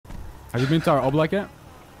Have you been to our Oblak yet?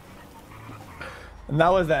 And that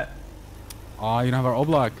was that. Oh, you don't have our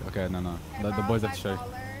Oblak? Okay, no. The boys have to show you.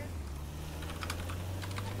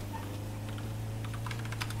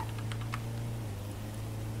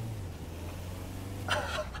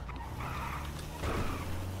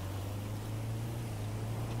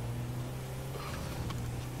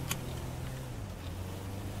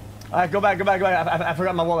 Alright, go back. I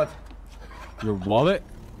forgot my wallet. Your wallet?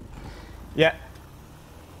 Yeah.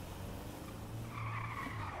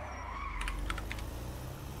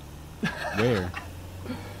 Where?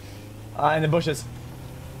 In the bushes.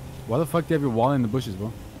 Why the fuck do you have your wallet in the bushes,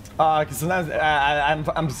 bro? Cause sometimes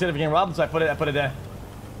I'm scared of getting robbed, so I put it there.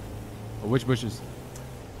 Which bushes?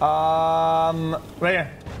 Right here.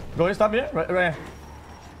 Go here, stop here. Right here.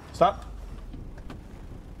 Stop.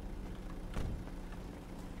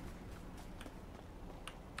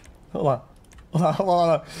 Hold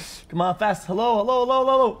on. Come on, fast.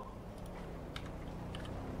 Hello.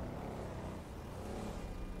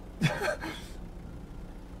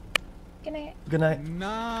 Good night. Good night.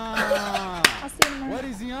 Nah. I'll see you tomorrow. What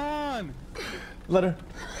is he on? Let her.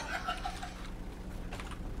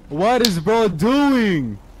 What is bro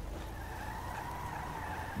doing?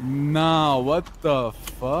 Nah, what the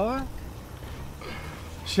fuck?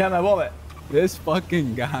 She had my wallet. This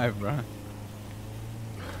fucking guy, bro.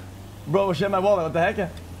 Bro, she had my wallet. What the heck?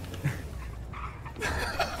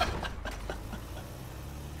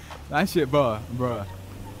 That shit, bro.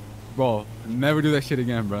 Never do that shit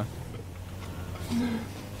again, bro.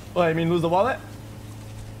 What, you mean lose the wallet?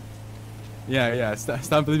 Yeah.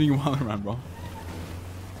 Stop leaving your wallet around, bro.